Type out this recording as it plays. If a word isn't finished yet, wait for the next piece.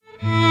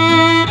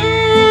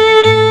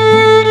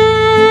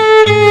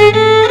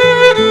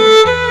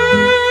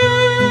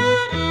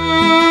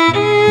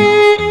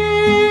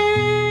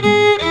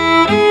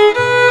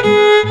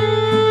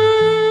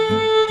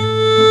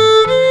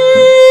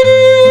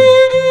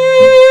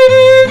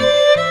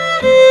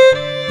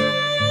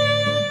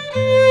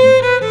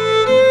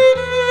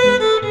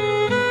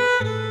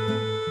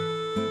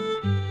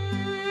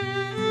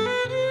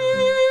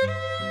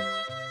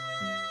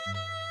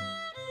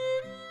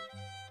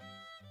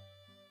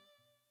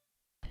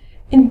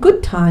in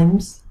good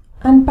times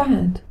and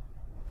bad.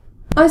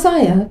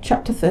 Isaiah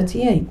chapter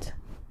 38.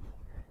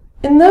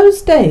 In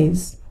those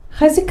days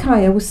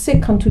Hezekiah was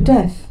sick unto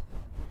death.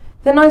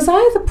 Then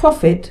Isaiah the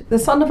prophet, the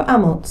son of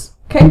Amoz,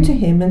 came to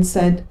him and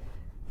said,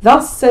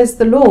 Thus says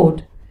the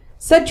Lord,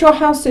 Set your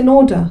house in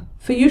order,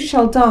 for you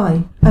shall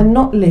die and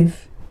not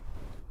live.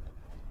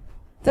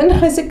 Then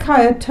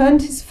Hezekiah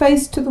turned his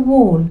face to the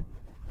wall,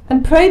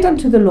 and prayed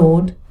unto the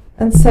Lord,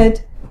 and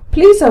said,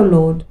 Please, O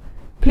Lord,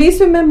 please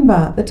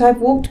remember that I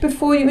have walked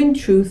before you in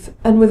truth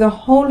and with a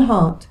whole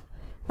heart,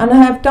 and I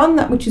have done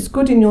that which is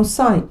good in your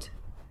sight.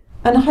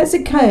 And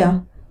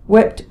Hezekiah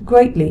wept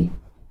greatly.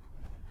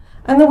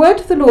 And the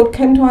word of the Lord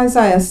came to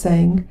Isaiah,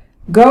 saying,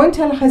 Go and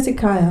tell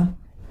Hezekiah,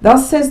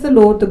 Thus says the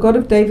Lord, the God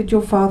of David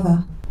your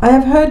father, I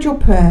have heard your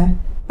prayer,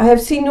 I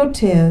have seen your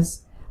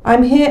tears, I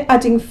am here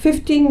adding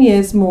 15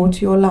 years more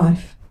to your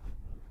life.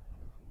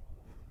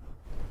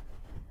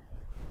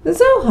 The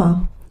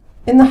Zohar,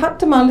 in the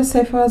Hakdamah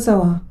LeSefer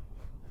HaZohar.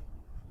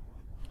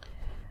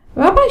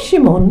 Rabbi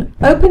Shimon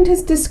opened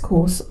his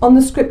discourse on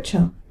the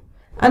scripture,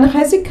 and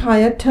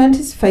Hezekiah turned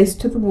his face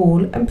to the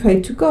wall and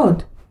prayed to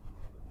God.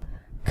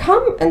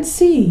 Come and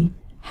see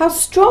how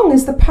strong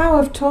is the power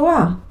of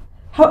Torah,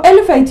 how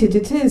elevated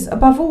it is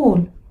above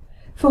all.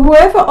 For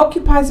whoever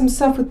occupies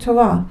himself with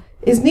Torah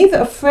is neither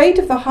afraid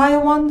of the higher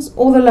ones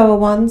or the lower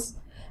ones,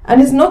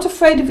 and is not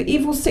afraid of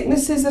evil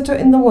sicknesses that are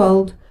in the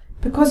world,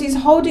 because he is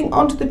holding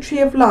on to the tree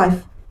of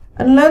life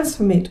and learns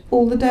from it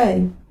all the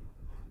day.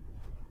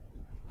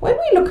 When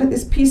we look at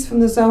this piece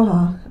from the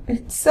Zohar,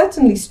 it's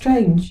certainly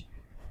strange.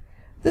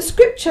 The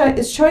scripture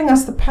is showing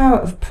us the power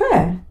of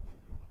prayer,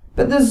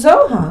 but the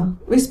Zohar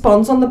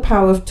responds on the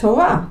power of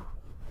Torah.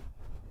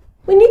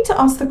 We need to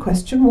ask the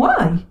question,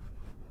 why?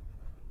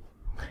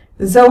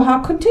 The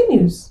Zohar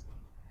continues,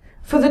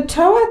 For the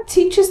Torah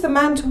teaches the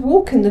man to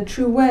walk in the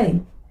true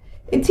way.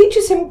 It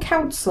teaches him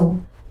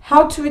counsel,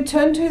 how to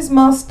return to his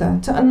master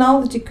to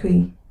annul the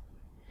decree.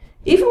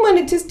 Even when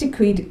it is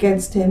decreed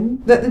against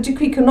him that the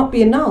decree cannot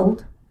be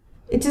annulled,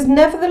 it is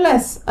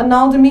nevertheless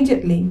annulled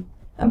immediately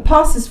and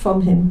passes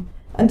from him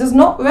and does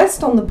not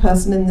rest on the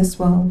person in this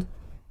world.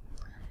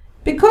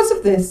 Because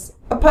of this,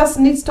 a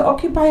person needs to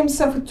occupy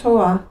himself with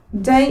Torah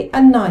day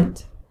and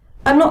night,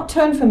 and not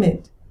turn from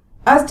it,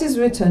 as it is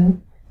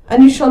written,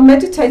 and you shall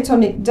meditate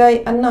on it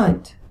day and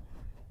night.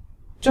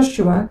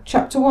 Joshua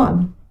chapter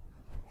 1.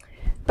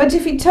 But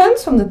if he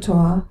turns from the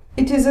Torah,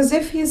 it is as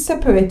if he is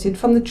separated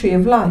from the tree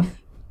of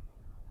life.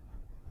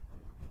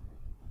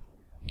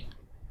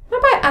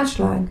 Rabbi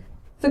Ashlag,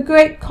 the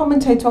great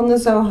commentator on the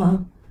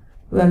Zohar,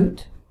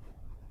 wrote,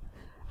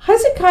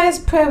 Hezekiah's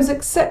prayer was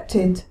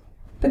accepted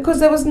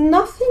because there was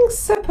nothing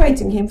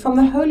separating him from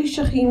the holy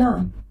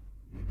Shekhinah.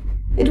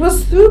 It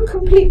was through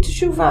complete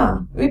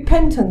teshuvah,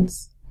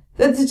 repentance,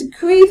 that the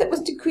decree that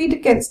was decreed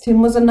against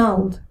him was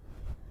annulled,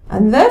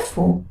 and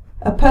therefore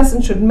a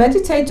person should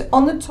meditate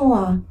on the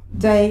Torah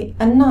day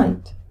and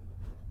night.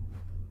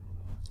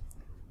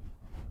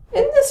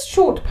 In this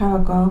short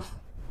paragraph,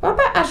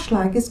 Rabbi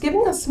Ashlag is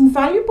giving us some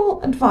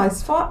valuable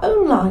advice for our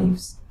own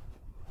lives.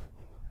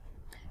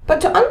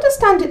 But to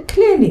understand it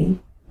clearly,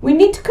 we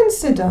need to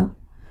consider,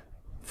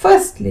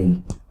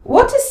 firstly,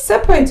 what is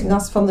separating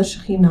us from the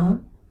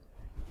Shekhinah?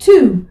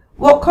 2.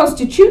 What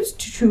constitutes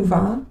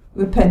teshuvah,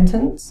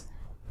 repentance?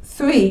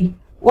 3.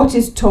 What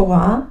is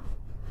Torah?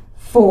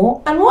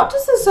 4. And what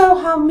does the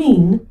Zohar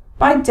mean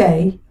by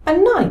day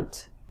and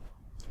night?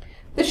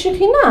 The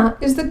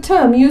Shekhinah is the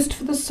term used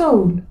for the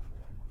soul,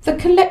 the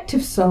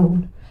collective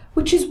soul,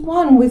 which is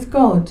one with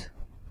God.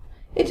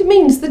 It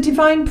means the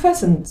divine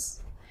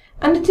presence,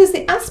 and it is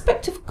the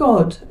aspect of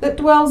God that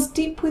dwells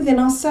deep within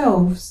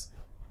ourselves.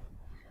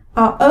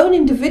 Our own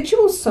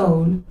individual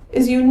soul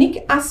is a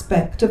unique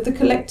aspect of the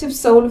collective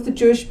soul of the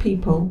Jewish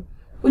people,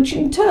 which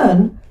in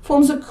turn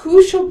forms a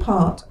crucial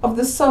part of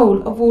the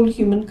soul of all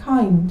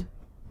humankind.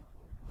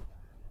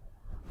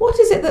 What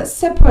is it that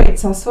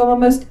separates us from our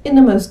most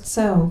innermost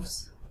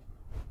selves?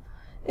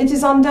 It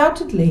is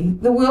undoubtedly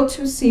the will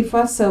to receive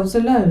for ourselves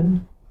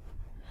alone.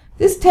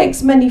 This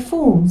takes many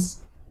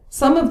forms.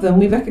 Some of them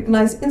we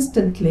recognize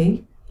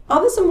instantly,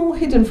 others are more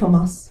hidden from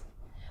us,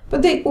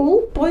 but they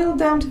all boil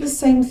down to the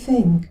same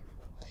thing.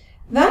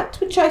 That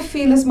which I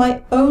feel as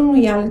my own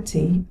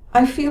reality,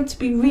 I feel to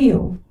be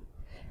real.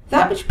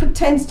 That which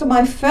pertains to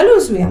my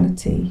fellow's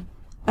reality,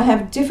 I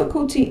have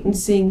difficulty in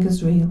seeing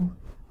as real.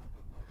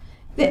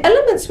 The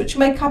elements which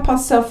make up our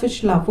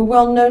selfish love were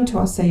well known to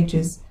our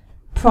sages: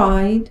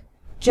 pride,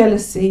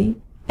 jealousy,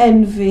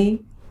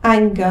 envy,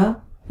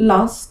 anger,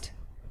 lust.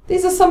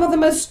 These are some of the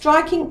most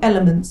striking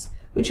elements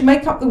which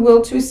make up the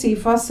will to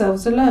receive for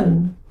ourselves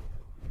alone.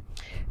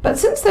 But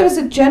since there is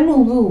a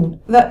general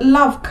rule that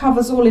love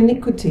covers all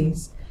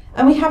iniquities,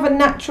 and we have a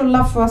natural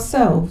love for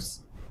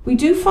ourselves, we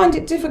do find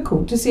it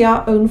difficult to see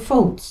our own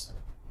faults.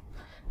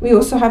 We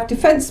also have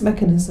defense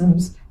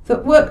mechanisms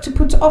that work to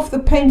put off the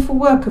painful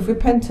work of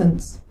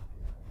repentance.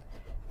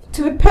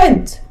 To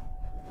repent,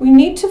 we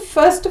need to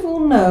first of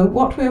all know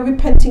what we are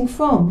repenting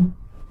from.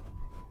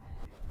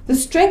 The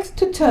strength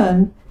to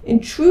turn in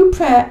true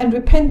prayer and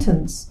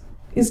repentance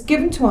is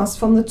given to us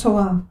from the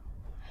Torah.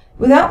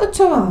 Without the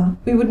Torah,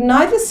 we would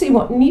neither see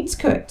what needs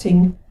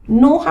correcting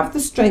nor have the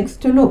strength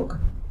to look.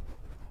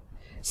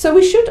 So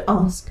we should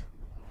ask,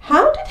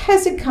 how did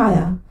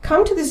Hezekiah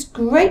come to this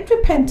great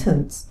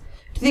repentance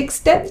to the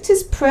extent that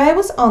his prayer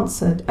was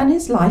answered and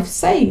his life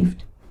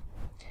saved?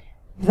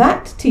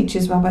 That,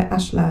 teaches Rabbi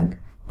Ashlag,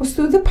 was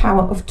through the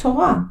power of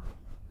Torah.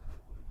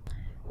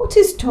 What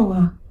is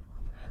Torah?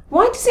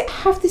 Why does it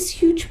have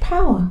this huge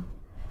power?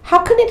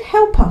 How can it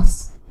help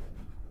us?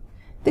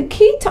 The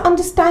key to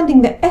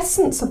understanding the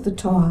essence of the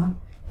Torah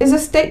is a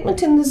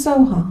statement in the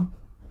Zohar.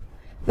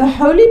 The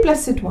Holy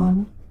Blessed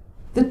One,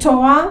 the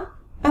Torah,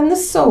 and the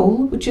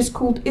soul, which is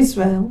called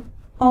Israel,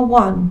 are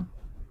one.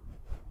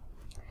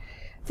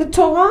 The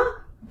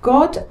Torah,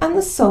 God, and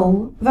the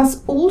soul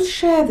thus all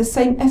share the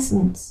same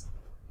essence.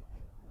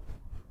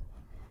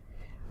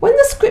 When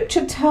the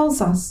scripture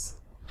tells us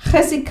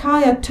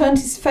Hezekiah turned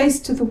his face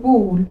to the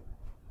wall,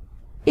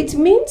 it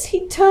means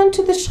he turned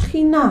to the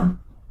Shekhinah.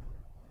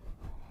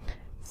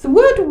 The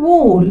word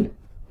wall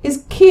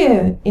is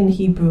kir in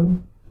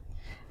Hebrew,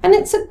 and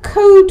it's a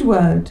code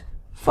word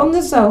from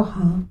the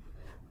Zohar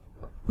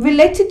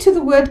related to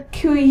the word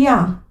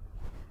Kiryah.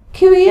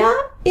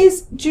 Kiryah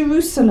is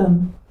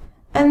Jerusalem,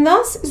 and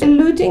thus is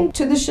alluding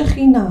to the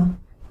Shekhinah,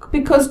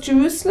 because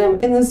Jerusalem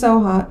in the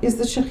Zohar is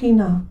the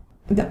Shekhinah,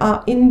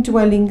 our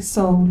indwelling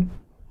soul.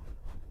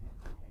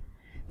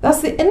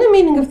 Thus the inner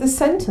meaning of the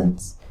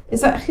sentence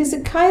is that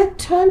Hezekiah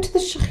turned to the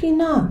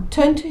Shekhinah,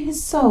 turned to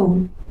his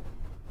soul.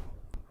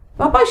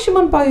 Rabbi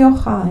Shimon Bar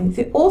Yochai,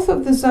 the author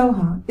of the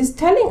Zohar, is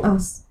telling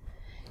us,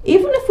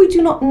 even if we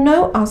do not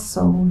know our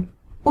soul,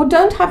 or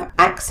don't have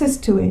access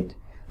to it,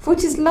 for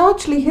it is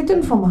largely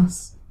hidden from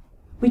us,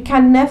 we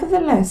can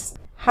nevertheless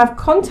have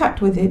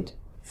contact with it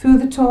through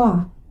the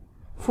Torah,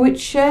 for it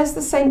shares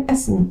the same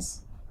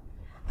essence.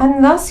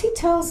 And thus he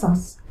tells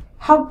us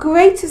how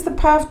great is the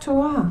power of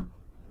Torah,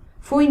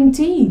 for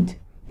indeed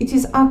it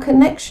is our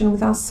connection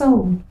with our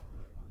soul.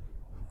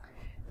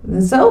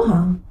 The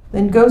Zohar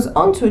then goes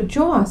on to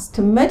adjure us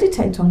to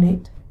meditate on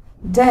it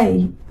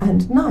day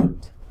and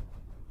night.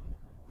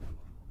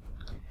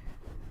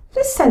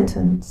 This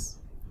sentence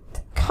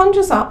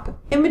conjures up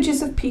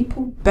images of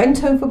people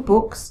bent over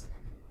books,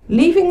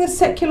 leaving the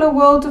secular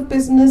world of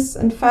business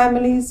and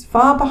families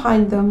far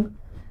behind them,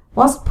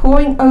 whilst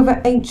poring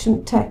over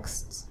ancient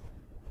texts.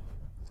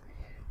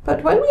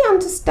 But when we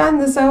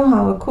understand the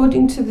Zohar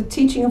according to the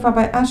teaching of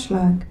Rabbi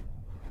Ashlag,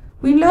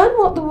 we learn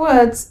what the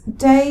words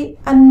day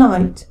and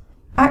night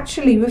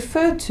actually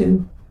refer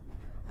to,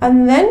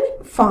 and then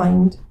we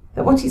find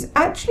that what he's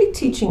actually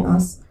teaching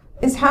us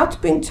is how to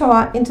bring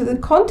Torah into the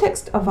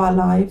context of our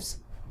lives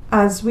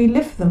as we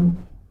live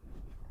them.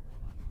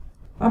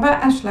 Rabbi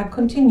Ashlag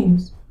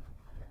continues,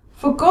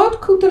 for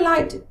God called the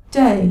light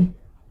day.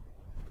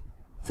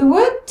 The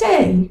word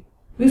day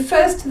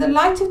refers to the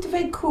light of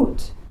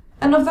Dveikut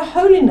and of the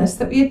holiness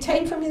that we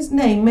attain from his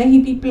name, may he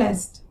be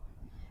blessed.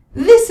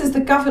 This is the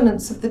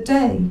governance of the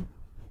day.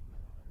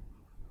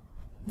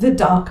 The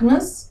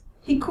darkness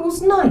he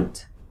calls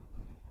night.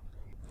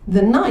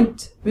 The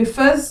night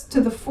refers to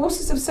the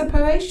forces of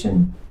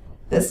separation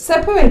that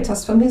separate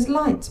us from his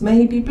light, may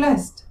he be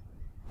blessed.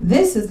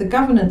 This is the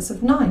governance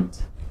of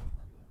night.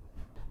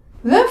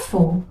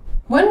 Therefore,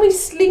 when we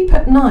sleep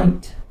at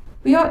night,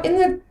 we are in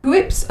the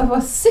grips of a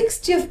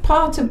 60th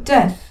part of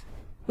death,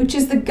 which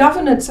is the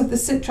governance of the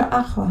Sitra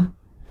Achra,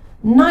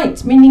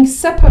 night meaning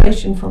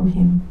separation from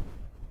him.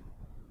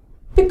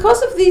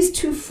 Because of these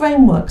two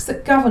frameworks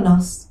that govern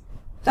us,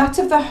 that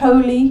of the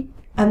holy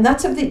and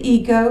that of the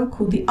ego,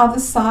 called the other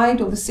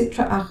side or the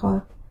Sitra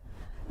Achra,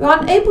 we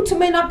are unable to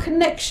maintain our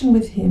connection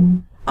with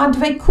him, our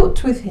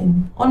dveikut with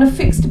him, on a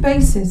fixed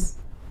basis,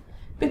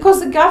 because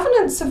the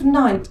governance of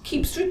night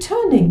keeps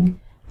returning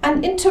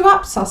and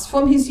interrupts us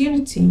from his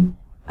unity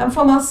and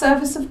from our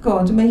service of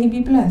God, may he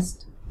be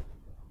blessed.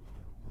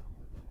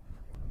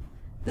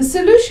 The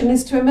solution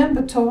is to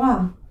remember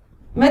Torah,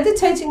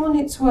 meditating on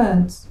its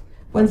words,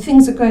 when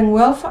things are going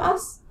well for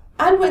us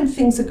and when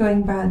things are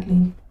going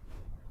badly.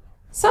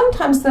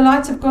 Sometimes the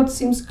light of God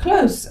seems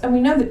close, and we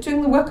know that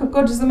doing the work of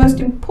God is the most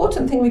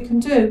important thing we can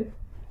do.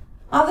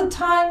 Other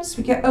times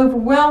we get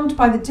overwhelmed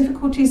by the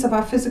difficulties of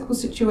our physical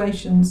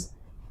situations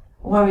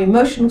or our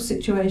emotional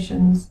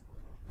situations,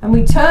 and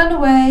we turn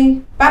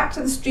away back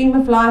to the stream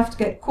of life to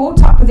get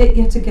caught up with it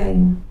yet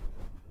again.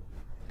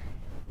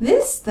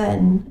 This,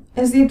 then,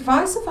 is the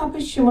advice of Rabbi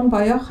Shimon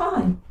Bar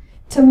Yochai,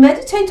 to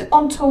meditate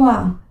on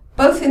Torah,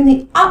 both in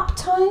the up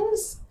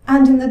times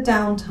and in the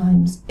down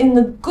times, in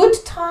the good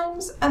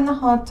times and the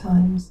hard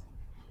times.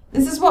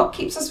 This is what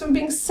keeps us from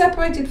being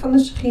separated from the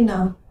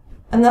Shekhinah,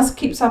 and thus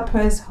keeps our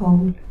prayers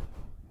whole.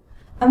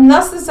 And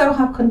thus the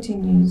Zohar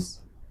continues,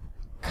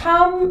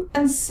 come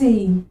and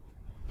see.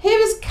 Here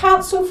is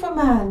counsel for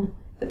man,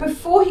 that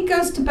before he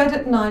goes to bed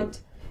at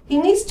night, he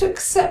needs to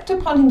accept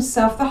upon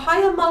himself the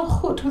higher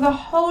Malchut with a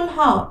whole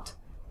heart,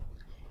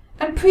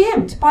 and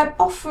preempt by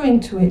offering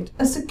to it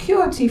a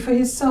security for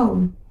his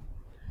soul.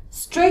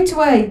 Straight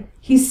away,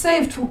 he's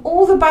saved from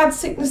all the bad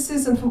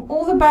sicknesses and from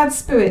all the bad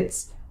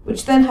spirits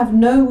which then have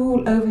no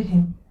rule over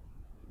him.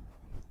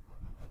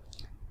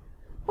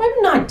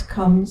 When night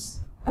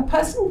comes, a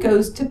person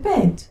goes to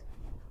bed.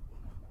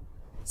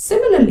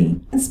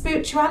 Similarly, in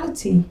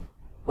spirituality,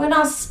 when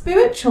our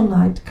spiritual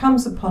night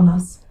comes upon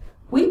us,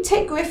 we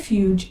take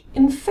refuge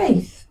in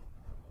faith.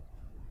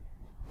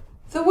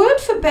 The word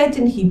for bed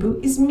in Hebrew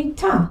is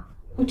mitah,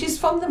 which is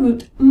from the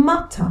root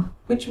mata,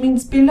 which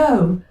means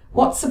below,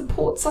 what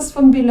supports us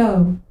from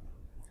below.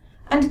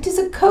 And it is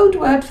a code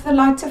word for the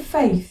light of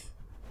faith.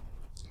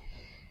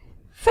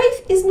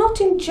 Faith is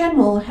not in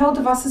general held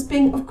of us as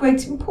being of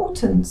great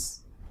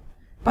importance.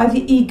 By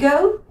the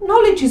ego,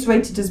 knowledge is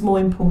rated as more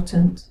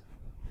important.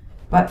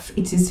 But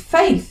it is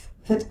faith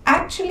that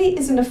actually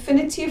is an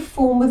affinity of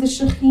form with the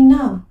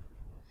Shekhinah.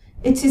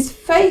 It is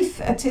faith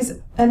that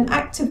is an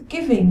act of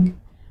giving,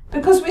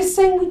 because we're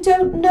saying we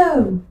don't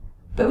know,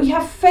 but we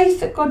have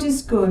faith that God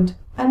is good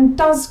and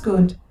does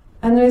good,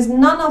 and there is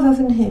none other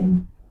than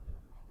him.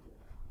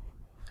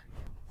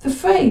 The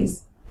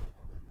phrase,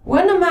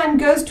 when a man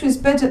goes to his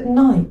bed at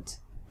night,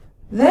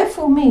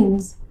 therefore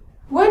means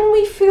when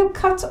we feel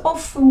cut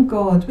off from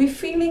God, we're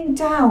feeling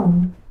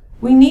down,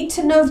 we need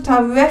to know that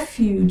our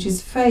refuge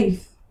is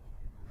faith.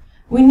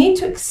 We need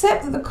to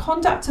accept that the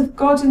conduct of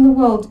God in the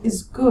world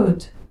is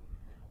good.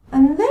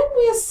 And then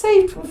we are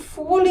saved from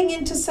falling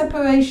into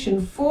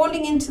separation,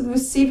 falling into the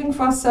receiving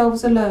for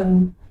ourselves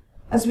alone,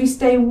 as we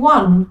stay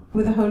one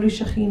with the Holy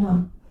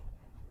Shekhinah.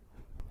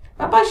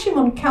 Rabbi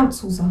Shimon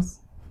counsels us,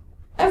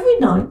 every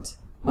night,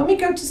 when we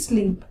go to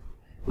sleep,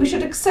 we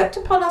should accept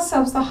upon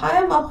ourselves the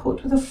higher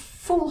Malchut with a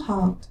full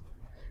heart.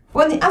 For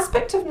when the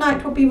aspect of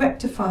night will be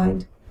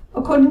rectified,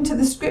 according to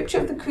the scripture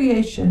of the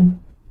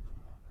creation,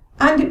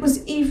 and it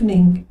was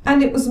evening,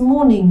 and it was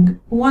morning,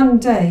 one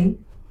day,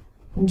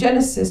 in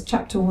Genesis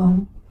chapter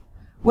 1,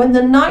 when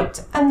the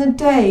night and the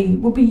day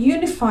will be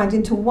unified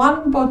into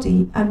one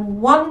body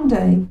and one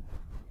day,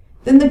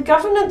 then the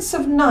governance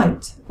of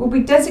night will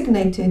be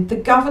designated the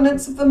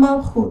governance of the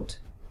Malchut,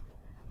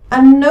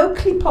 and no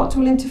klipot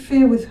will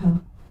interfere with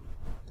her.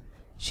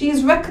 She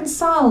is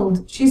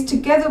reconciled, she is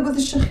together with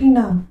the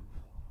Shekhinah.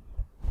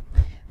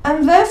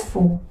 And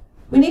therefore,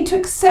 we need to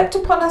accept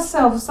upon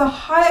ourselves the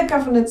higher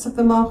governance of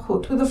the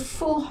Malchut with a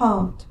full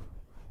heart,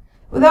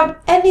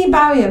 without any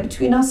barrier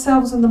between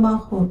ourselves and the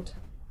Malchut.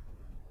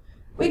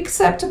 We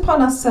accept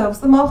upon ourselves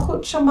the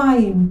Malchut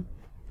Shamayim,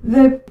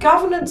 the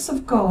governance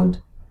of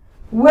God,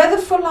 whether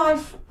for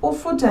life or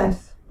for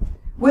death,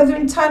 whether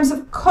in times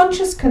of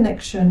conscious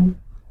connection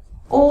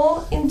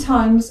or in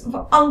times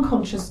of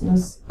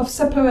unconsciousness, of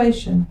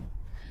separation,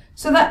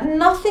 so that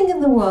nothing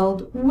in the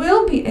world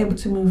will be able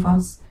to move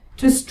us,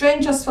 to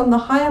estrange us from the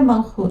higher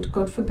Malchut,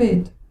 God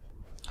forbid.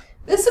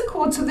 This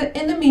accords with the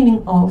inner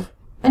meaning of,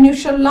 and you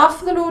shall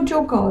love the Lord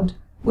your God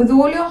with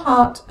all your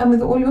heart and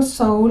with all your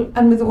soul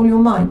and with all your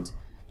might.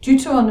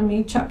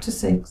 Deuteronomy chapter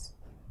 6.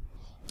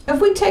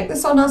 If we take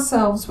this on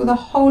ourselves with a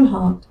whole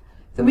heart,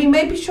 that we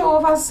may be sure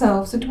of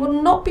ourselves that it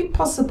will not be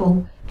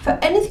possible for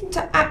anything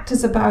to act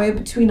as a barrier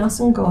between us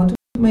and God,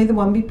 may the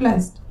one be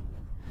blessed.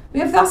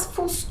 We have thus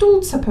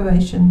forestalled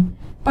separation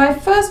by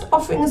first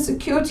offering a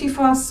security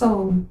for our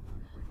soul.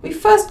 We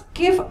first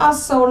give our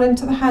soul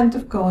into the hand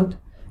of God,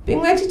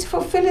 being ready to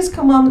fulfill his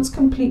commandments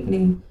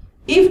completely,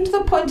 even to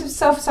the point of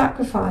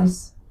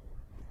self-sacrifice.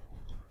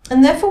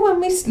 And therefore when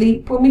we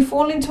sleep, when we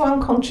fall into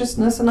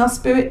unconsciousness and our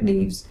spirit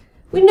leaves,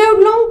 we no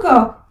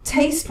longer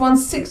taste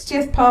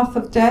 1/60th part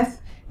of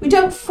death. We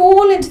don't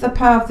fall into the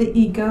power of the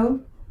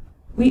ego.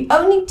 We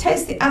only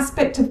taste the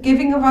aspect of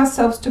giving of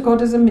ourselves to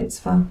God as a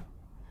mitzvah.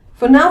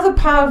 For now the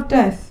power of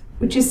death,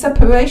 which is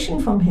separation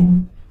from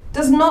him,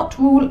 does not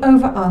rule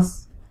over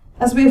us,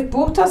 as we have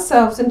brought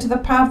ourselves into the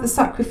power of the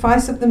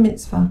sacrifice of the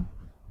mitzvah.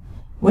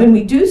 When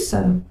we do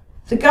so,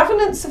 the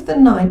governance of the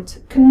night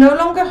can no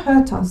longer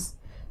hurt us,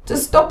 to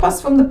stop us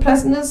from the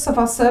pleasantness of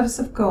our service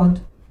of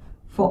God.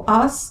 For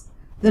us,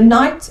 the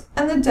night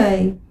and the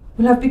day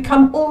will have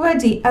become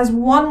already as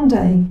one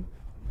day,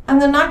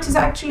 and the night is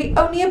actually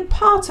only a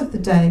part of the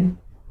day.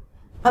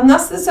 And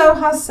thus the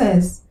Zohar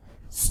says,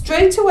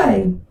 straight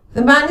away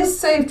the man is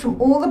saved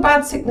from all the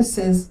bad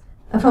sicknesses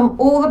and from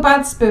all the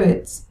bad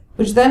spirits,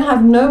 which then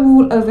have no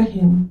rule over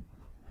him.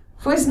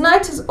 For his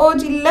night has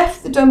already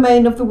left the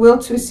domain of the will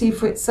to receive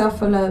for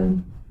itself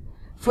alone.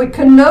 For it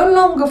can no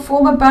longer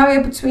form a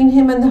barrier between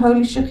him and the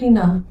Holy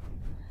Shekhinah,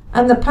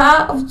 and the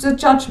power of the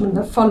judgment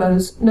that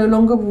follows no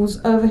longer rules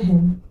over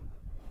him.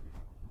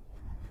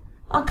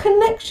 Our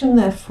connection,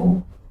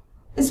 therefore,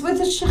 is with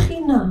the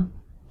Shekhinah,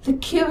 the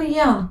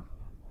Kiryah,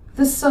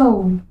 the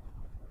soul.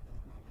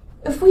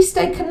 If we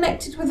stay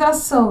connected with our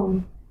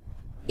soul,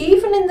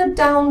 even in the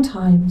down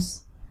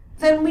times,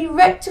 then we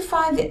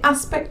rectify the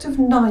aspect of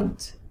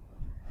night,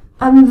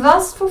 and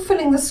thus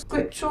fulfilling the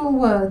scriptural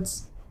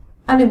words,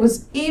 and it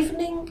was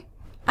evening,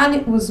 and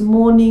it was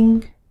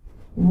morning,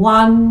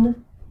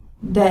 one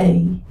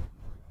day.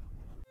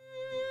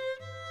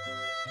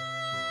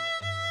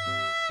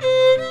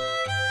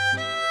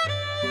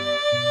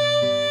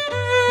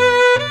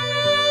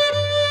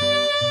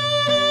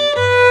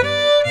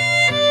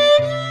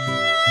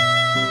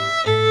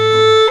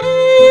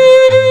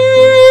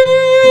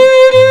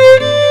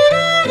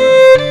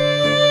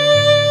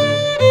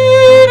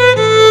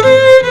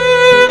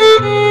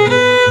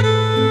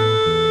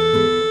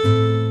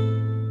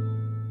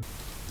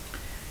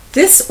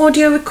 This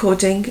audio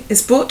recording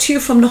is brought to you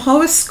from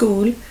Nahora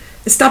School,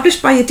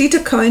 established by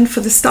Yedida Cohen for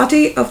the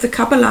study of the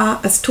Kabbalah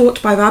as taught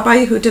by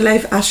Rabbi Yehuda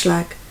Leib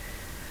Ashlag.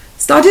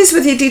 Studies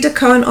with Yedida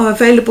Cohen are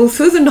available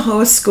through the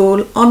Nahora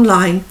School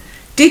online.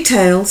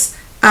 Details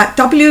at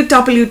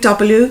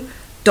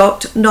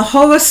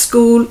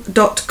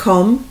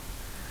www.nahoraschool.com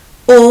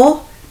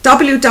or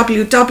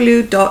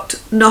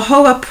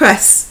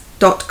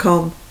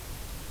www.nahorapress.com.